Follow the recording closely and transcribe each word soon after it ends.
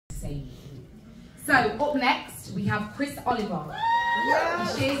same. So, up next, we have Chris Oliver.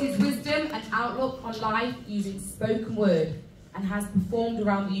 He shares his wisdom and outlook on life using spoken word and has performed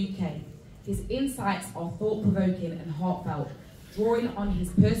around the UK. His insights are thought-provoking and heartfelt, drawing on his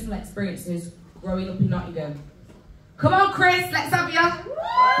personal experiences growing up in Nottingham. Come on, Chris, let's have ya!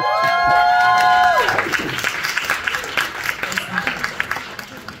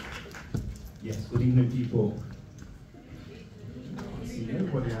 Yes, good evening, people. I see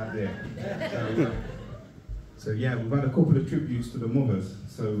everybody out there. So yeah, we've had a couple of tributes to the mothers,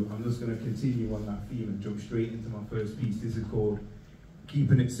 so I'm just going to continue on that theme and jump straight into my first piece. This is called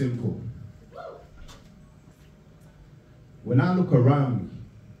Keeping It Simple. When I look around me,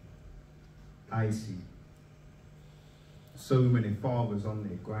 I see so many fathers on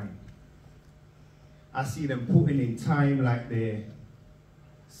their grind. I see them putting in time like they're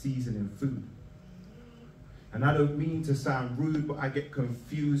seasoning food. And I don't mean to sound rude, but I get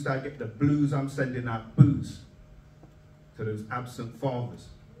confused, I get the blues, I'm sending out booze to those absent fathers.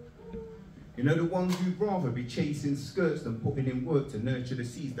 You know, the ones who'd rather be chasing skirts than putting in work to nurture the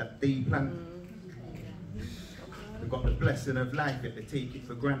seeds that they planted. They've got the blessing of life, yet they take it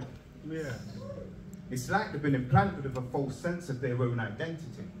for granted. Yeah. It's like they've been implanted with a false sense of their own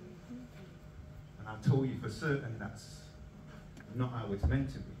identity. And I tell you for certain that's not how it's meant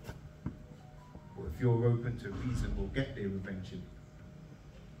to be. But if you're open to reason, we'll get there eventually.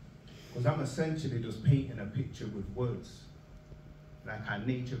 Because I'm essentially just painting a picture with words. Like how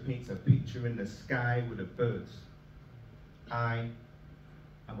nature paints a picture in the sky with the birds. I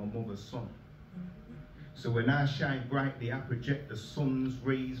am a mother's son. So when I shine brightly, I project the sun's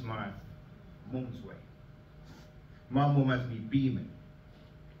rays my mum's way. My mum has me beaming.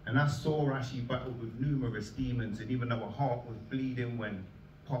 And I saw how she battled with numerous demons, and even though her heart was bleeding when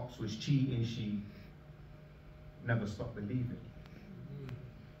Pops was cheating, she never stopped believing.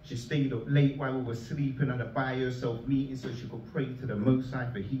 She stayed up late while we were sleeping at a by herself meeting so she could pray to the Most High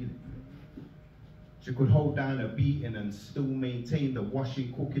for healing. She could hold down a beating and still maintain the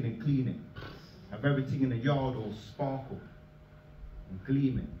washing, cooking and cleaning of everything in the yard all sparkle and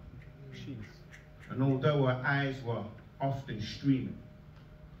gleaming. And although her eyes were often streaming,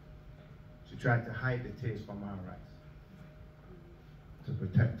 she tried to hide the tears from our eyes to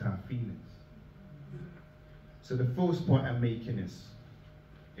protect our feelings. So the first point I'm making is,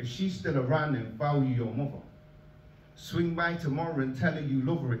 if she's still around and value your mother, swing by tomorrow and tell her you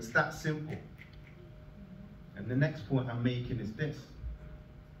love her, it's that simple. And the next point I'm making is this.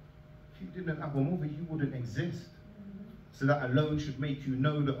 If you didn't have a mother, you wouldn't exist. So that alone should make you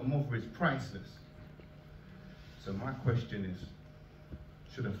know that a mother is priceless. So my question is,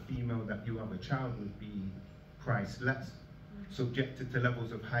 should a female that you have a child with be priceless, subjected to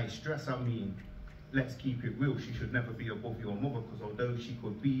levels of high stress? I mean, let's keep it real, she should never be above your mother, because although she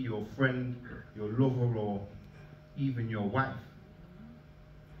could be your friend, your lover, or even your wife,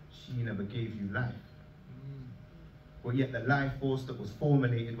 she never gave you life. But yet the life force that was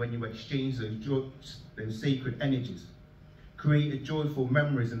formulated when you exchanged those sacred energies created joyful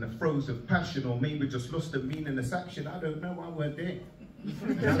memories in the throes of passion, or maybe just lost a meaningless action. I don't know, I weren't there.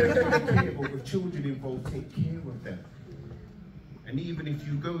 But with children involved, take care of them. And even if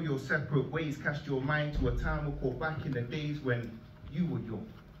you go your separate ways, cast your mind to a time or call back in the days when you were young,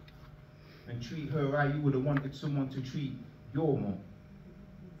 and treat her how you would have wanted someone to treat your mom.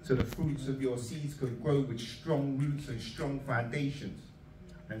 So the fruits of your seeds could grow with strong roots and strong foundations,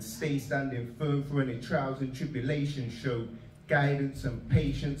 and stay standing firm for any trials and tribulations. Show guidance and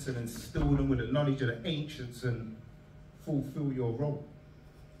patience, and instill them with the knowledge of the ancients, and fulfill your role.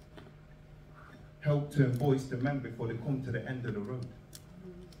 Help turn boys to men before they come to the end of the road.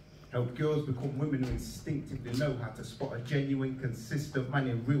 Help girls become women who instinctively know how to spot a genuine, consistent man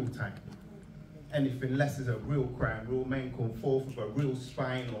in real time. Anything less is a real crime. Real men come forth with a real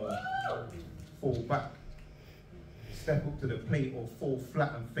spine or fall back. Step up to the plate or fall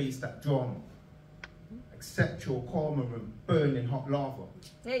flat and face that drama. Accept your karma and burn in hot lava.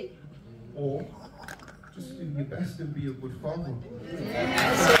 Hey. Or just do your best and be a good father.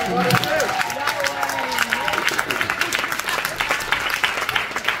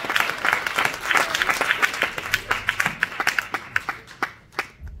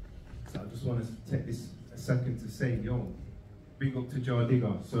 So I just want to take this a second to say, yo, big up to Jah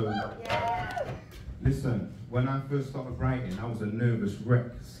Digga. So, listen, when I first started writing, I was a nervous wreck,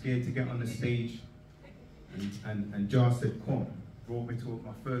 scared to get on the stage, and Jah said, come. Brought me to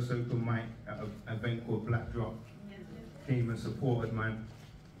my first open mic at an event called Black Drop. Came and supported, man.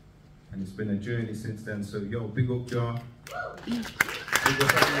 And it's been a journey since then. So, yo, big up, Jah. Big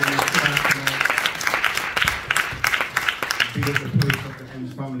up everyone in the Big up the poets of the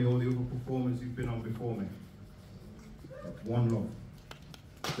Endz family, all the other performers who've been on before me. One love.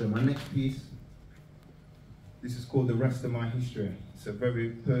 So my next piece, this is called The Rest of My History. It's a very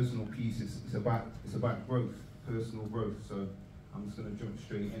personal piece. It's about growth, personal growth. So I'm just going to jump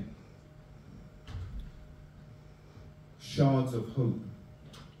straight in. Shards of hope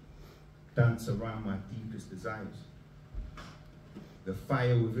dance around my deepest desires. The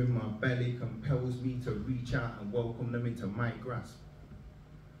fire within my belly compels me to reach out and welcome them into my grasp.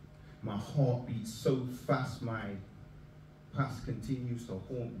 My heart beats so fast, my past continues to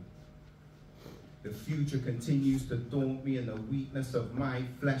haunt me. The future continues to daunt me, and the weakness of my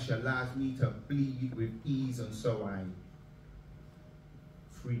flesh allows me to bleed with ease, and so I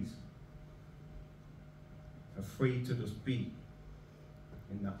freeze. Afraid to just be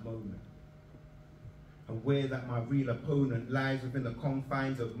in that moment. Aware that my real opponent lies within the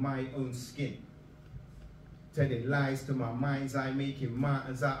confines of my own skin. Telling lies to my mind's eye, making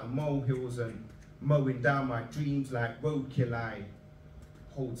mountains out of molehills and mowing down my dreams like roadkill. I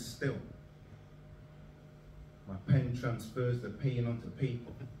hold still. My pen transfers the pain onto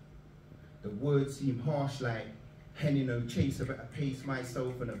paper. The words seem harsh like henny no chase. I better pace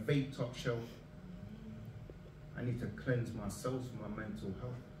myself in a vape top shelf. I need to cleanse myself from my mental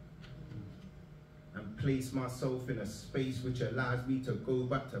health and place myself in a space which allows me to go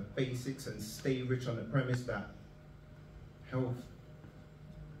back to basics and stay rich on the premise that health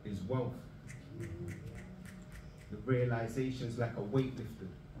is wealth. The realization's like a weightlifter,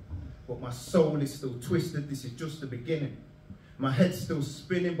 but my soul is still twisted. This is just the beginning. My head's still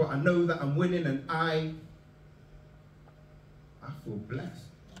spinning, but I know that I'm winning, and I feel blessed.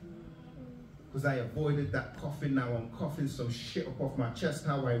 Because I avoided that coughing. Now I'm coughing some shit up off my chest.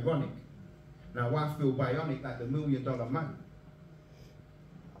 How ironic. Now I feel bionic like the $1 Million Man.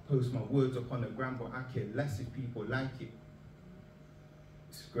 I post my words up on the gram, but I care less if people like it.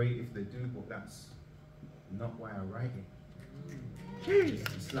 It's great if they do, but that's not why I write it.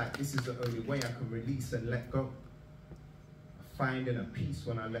 It's like this is the only way I can release and let go. I find in a peace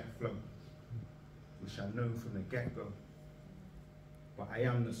when I let flow, which I know from the get-go. But I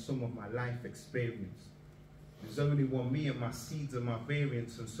am the sum of my life experience. There's only one me, and my seeds are my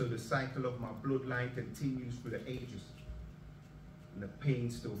variants, and so the cycle of my bloodline continues through the ages. And the pain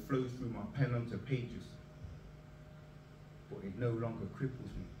still flows through my pen onto pages. But it no longer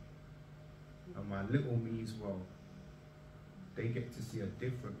cripples me. And my little me's, well, they get to see a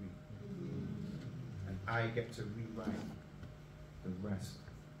different me. And I get to rewrite the rest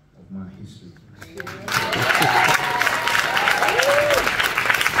of my history.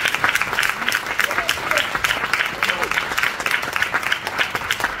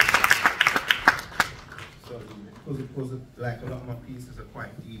 Because like a lot of my pieces are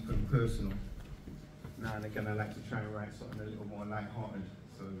quite deep and personal, now and again I like to try and write something a little more light-hearted.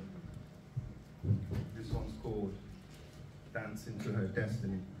 So this one's called Dancing to Her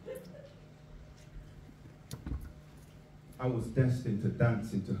Destiny. I was destined to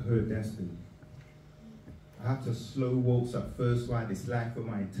dance into her destiny. I had to slow waltz at first while this life of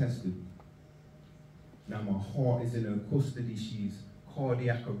mine tested. Now my heart is in her custody. She's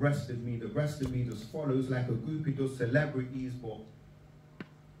cardiac arrested me. The rest of me just follows like a groupie does celebrities. But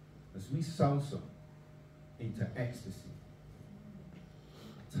as we salsa into ecstasy,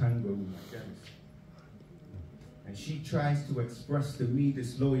 tango with my jealousy, and she tries to express to me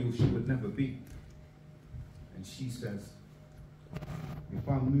this loyal she would never be. And she says, if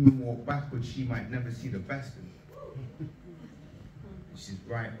I moonwalk backwards, she might never see the best in me. And she's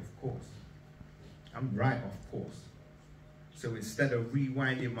right, of course. I'm right, of course. So instead of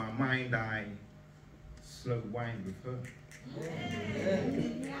rewinding my mind, I slow wind with her.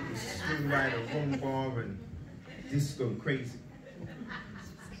 We swing ride a rumbar and disco crazy.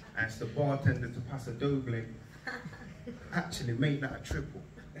 Ask the bartender to pass a doble. Actually make that a triple.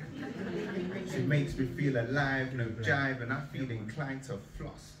 She makes me feel alive, no jive, and I feel inclined to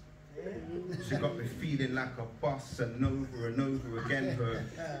floss. She got me feeling like a boss, and over again her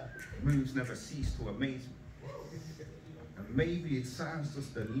moves never cease to amaze me. And maybe it sounds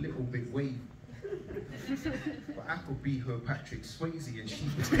just a little bit wavy, but I could be her Patrick Swayze and she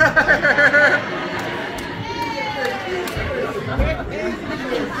could be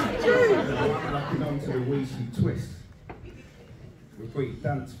I'm locking on to the way she twists. We break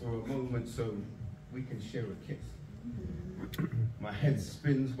dance for a moment so we can share a kiss. My head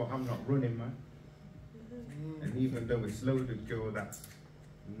spins, but I'm not running, man. And even though it's loaded, girl, that's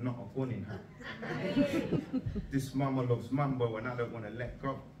not a gun in her. This mama loves mambo and I don't want to let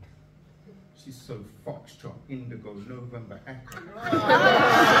go. She's so foxtrot, indigo, November echo.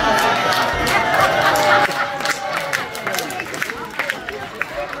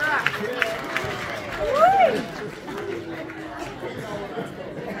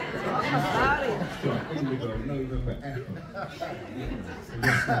 So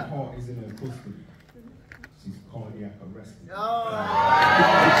yes, my heart is in her custody. She's cardiac arrested.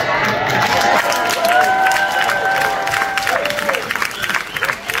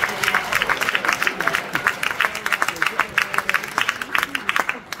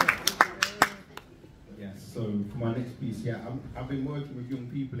 Yeah, so for my next piece, yeah, I've been working with young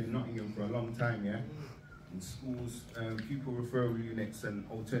people in Nottingham for a long time, yeah. In schools, pupil referral units and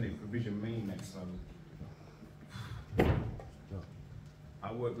alternate provision main nets.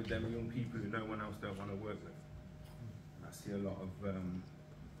 I work with them young people who no one else don't want to work with. I see a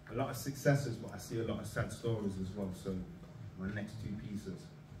lot of successes, but I see a lot of sad stories as well. So my next two pieces.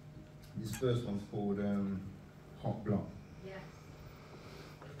 This first one's called Hot Block. Yeah.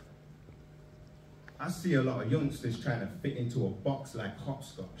 I see a lot of youngsters trying to fit into a box like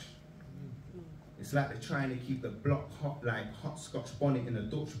hopscotch. It's like they're trying to keep the block hot like hopscotch bonnet in a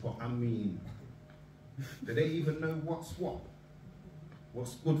Dutch pot. I mean, do they even know what's what?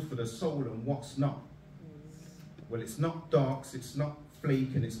 What's good for the soul and what's not? Well, it's not darks, it's not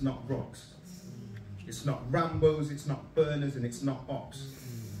flake, and it's not rocks. It's not Rambos, it's not burners, and it's not ops.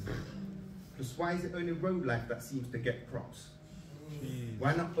 Plus, why is it only road life that seems to get props?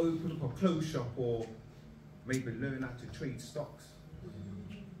 Why not open up a clothes shop or maybe learn how to trade stocks?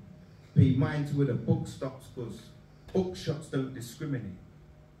 Pay mind to where the book stops, because bookshops don't discriminate.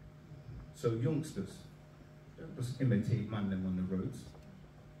 So youngsters, don't just imitate man them on the roads.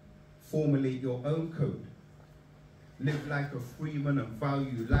 Formulate your own code. Live like a free man and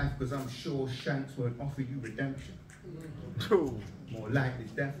value life, because I'm sure Shanks won't offer you redemption. More likely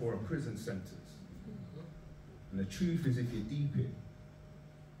death or a prison sentence. And the truth is, if you're deep in,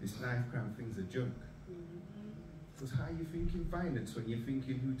 this knife crime thing's a joke. Because how are you thinking violence when you're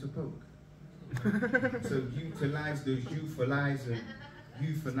thinking who to poke? So utilize those youthful lies and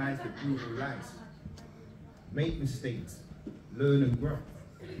euphanize the brutal lies. Make mistakes, learn and grow.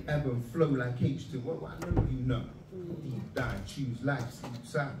 Ebb and flow like H2O. I know you know. Deep dive, choose life, sleep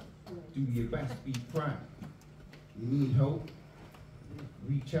sound. Do your best, be proud. You need help?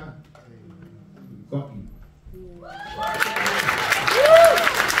 Reach out. We've got you.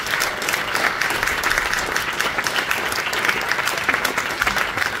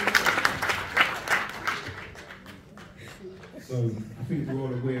 So I think we're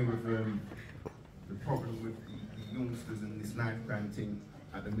all aware of the problem with the youngsters and this knife crime thing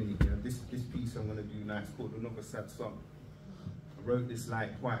at the minute. This piece I'm going to do now is called Another Sad Song. I wrote this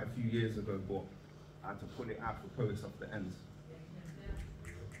like quite a few years ago, but I had to pull it out for Poets off the Endz.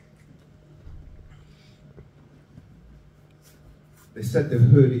 They said they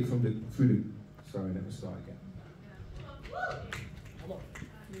heard it from through the. Sorry, let me start again. Come on.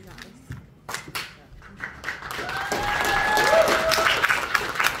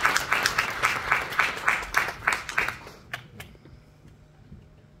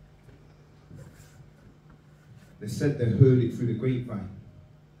 They said they heard it through the grapevine.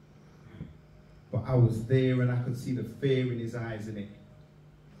 But I was there and I could see the fear in his eyes, and it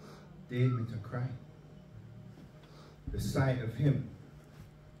dared me to cry. The sight of him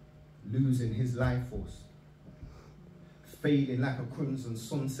losing his life force, fading like a crimson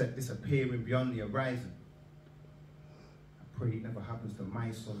sunset, disappearing beyond the horizon. I pray it never happens to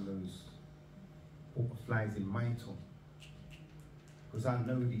my son, those butterflies in my tongue. Because I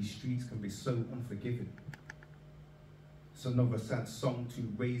know these streets can be so unforgiving. It's another sad song,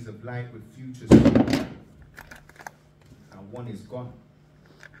 2 rays of light with futures. And one is gone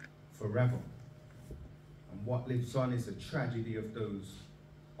forever. And what lives on is a tragedy of those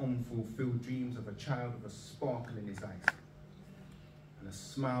unfulfilled dreams of a child with a sparkle in his eyes and a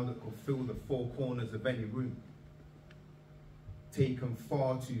smile that could fill the 4 corners of any room. Taken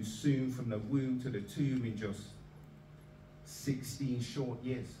far too soon from the womb to the tomb in just 16 short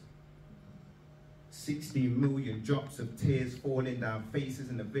years. 16 million drops of tears falling down faces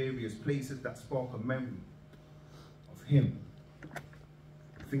in the various places that spark a memory of him.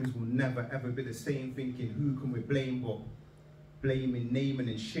 Things will never ever be the same, thinking who can we blame, but blaming, naming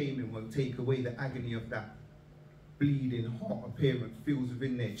and shaming won't take away the agony of that bleeding heart a parent feels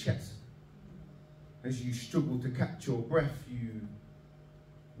within their chest. As you struggle to catch your breath, you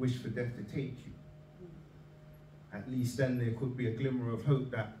wish for death to take you. At least then there could be a glimmer of hope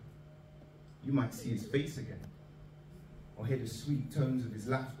that you might see his face again, or hear the sweet tones of his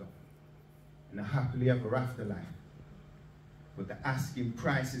laughter in a happily ever after life. But the asking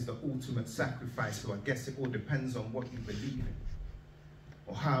price is the ultimate sacrifice, so I guess it all depends on what you believe in,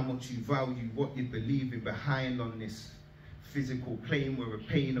 or how much you value what you believe in behind on this physical plane where the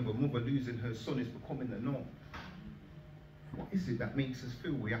pain of a mother losing her son is becoming the norm. What is it that makes us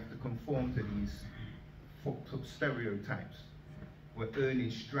feel we have to conform to these fucked up stereotypes, where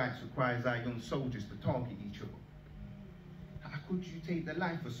earning stripes requires our young soldiers to target each other. How could you take the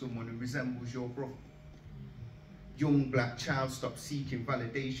life of someone who resembles your brother? Young black child, stop seeking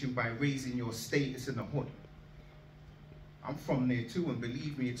validation by raising your status in the hood. I'm from there too, and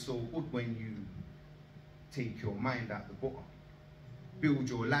believe me, it's so good when you take your mind out the butter. Build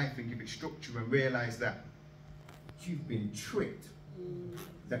your life and give it structure and realize that you've been tricked,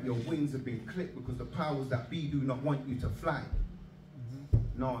 that your wings have been clipped because the powers that be do not want you to fly.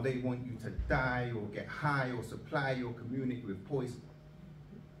 No, they want you to die or get high or supply your community with poison,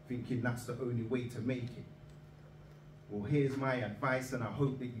 thinking that's the only way to make it. Well, here's my advice, and I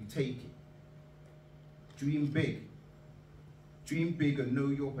hope that you take it. Dream big. Dream big and know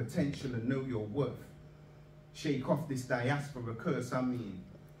your potential and know your worth. Shake off this diaspora curse, I mean.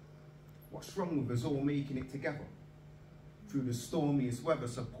 What's wrong with us all making it together? Through the stormiest weather,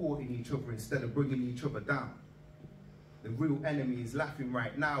 supporting each other instead of bringing each other down. The real enemy is laughing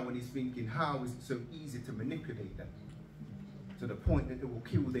right now when he's thinking, how is it so easy to manipulate them? To the point that they will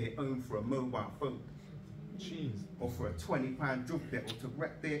kill their own for a mobile phone. Jeez. Or for a £20 drug debt, or to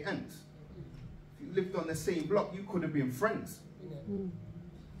wreck their ends. If you lived on the same block, you could have been friends. And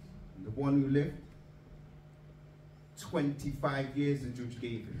the one who lived, 25 years the judge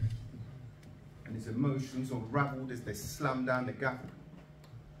gave him. And his emotions unraveled as they slammed down the gavel.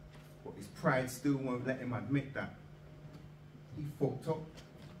 But his pride still won't let him admit that. He fucked up,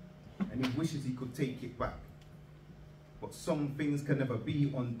 and he wishes he could take it back. But some things can never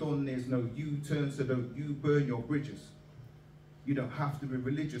be undone. There's no U-turn, so don't you burn your bridges. You don't have to be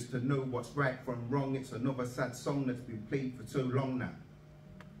religious to know what's right from wrong. It's another sad song that's been played for so long now.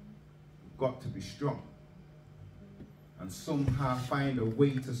 You've got to be strong. And somehow find a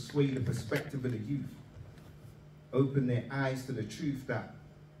way to sway the perspective of the youth. Open their eyes to the truth that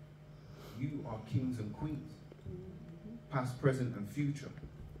you are kings and queens. Past, present, and future.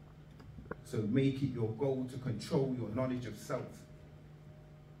 So make it your goal to control your knowledge of self.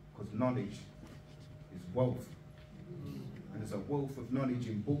 Because knowledge is wealth. And there's a wealth of knowledge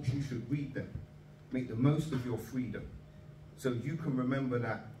in books. You should read them. Make the most of your freedom. So you can remember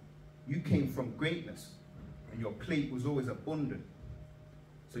that you came from greatness and your plate was always abundant.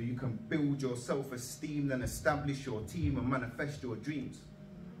 So you can build your self-esteem and establish your team and manifest your dreams.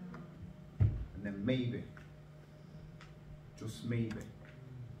 And then maybe, just maybe,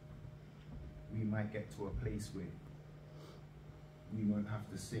 we might get to a place where we won't have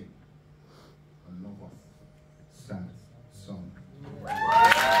to sing another sad song.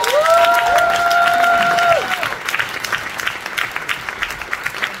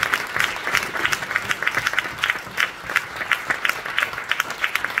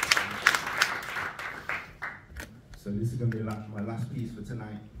 So this is going to be like my last piece for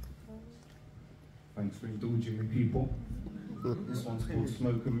tonight. Thanks for indulging me, people. This one's called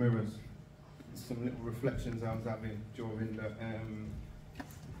Smoke and Mirrors. It's some little reflections I was having during the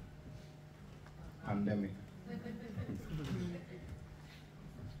pandemic.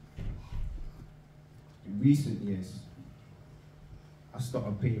 In recent years, I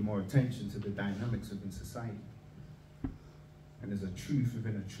started paying more attention to the dynamics within society. And there's a truth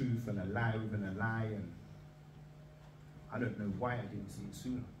within a truth and a lie within a lie, and I don't know why I didn't see it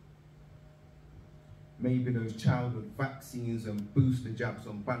sooner. Maybe those childhood vaccines and booster jabs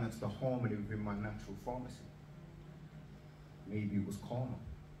unbalanced the harmony within my natural pharmacy. Maybe it was karma.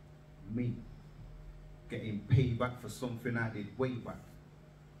 Me getting payback for something I did way back.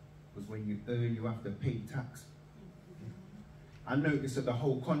 Because when you earn, you have to pay tax. I noticed that the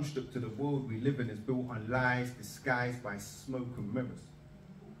whole construct of the world we live in is built on lies disguised by smoke and mirrors.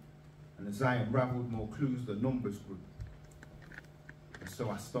 And as I unraveled more clues, the numbers grew. And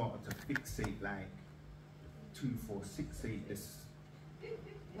so I started to fixate like 2468, this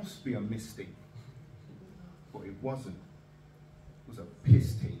must be a mistake. But it wasn't. It was a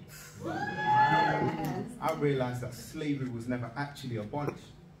piss take. I realized that slavery was never actually abolished.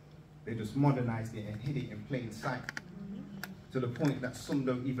 They just modernized it and hid it in plain sight. To the point that some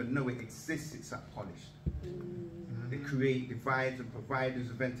don't even know it exists, it's that polished. They create divides and providers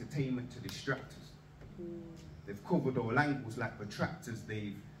of entertainment to distract us. They've covered all angles like retractors.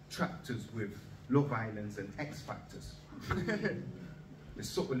 They've trapped us with Love Islands and X Factors. They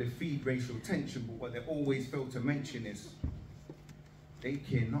subtly feed racial tension, but what they always fail to mention is they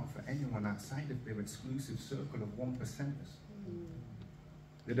care not for anyone outside of their exclusive circle of 1%ers.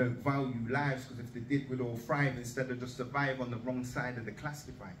 They don't value lives because if they did, we'd all thrive instead of just survive on the wrong side of the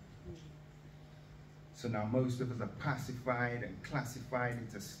classified. So now most of us are pacified and classified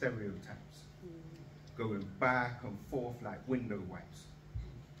into stereotypes, going back and forth like window wipes.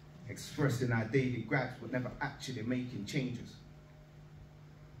 expressing our daily gripes but never actually making changes.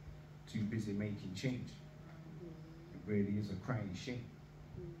 Too busy making change. It really is a crying shame.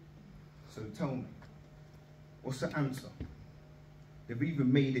 So tell me, what's the answer? They've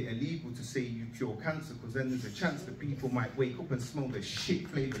even made it illegal to say you cure cancer, because then there's a chance that people might wake up and smell the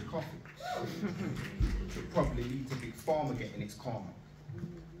shit-flavoured coffee. It'll probably lead to Big Pharma getting its karma.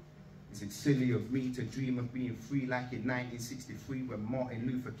 Is it silly of me to dream of being free like in 1963 when Martin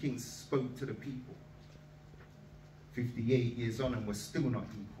Luther King spoke to the people? 58 years on and we're still not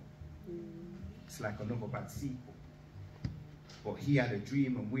equal. It's like another bad sequel. But he had a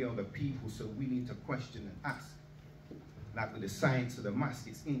dream and we are the people, so we need to question and ask. Like with the science of the mask,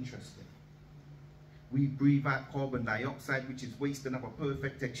 it's interesting. We breathe out carbon dioxide, which is waste, and have a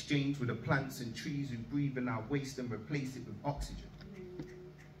perfect exchange with the plants and trees who breathe in our waste and replace it with oxygen.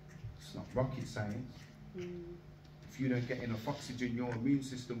 It's not rocket science. If you don't get enough oxygen, your immune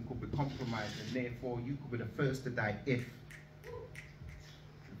system could be compromised, and therefore you could be the first to die if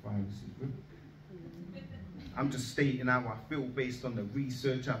the virus is real. I'm just stating how I feel based on the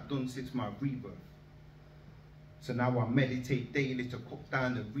research I've done since my rebirth. So now I meditate daily to cut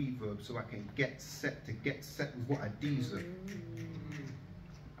down the reverb so I can get set with what I deserve.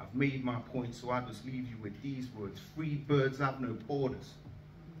 I've made my point, so I'll just leave you with these words. Free birds have no borders,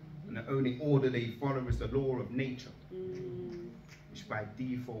 and the only order they follow is the law of nature, which by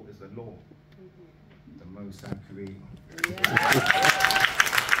default is the law, the Most High Creator.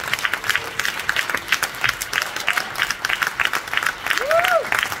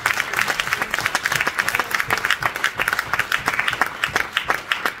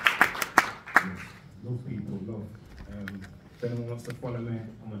 If anyone wants to follow me,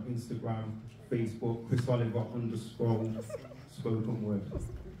 I'm on Instagram, Facebook, Chris Oliver _ spoken word.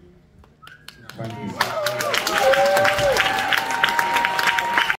 Thank you.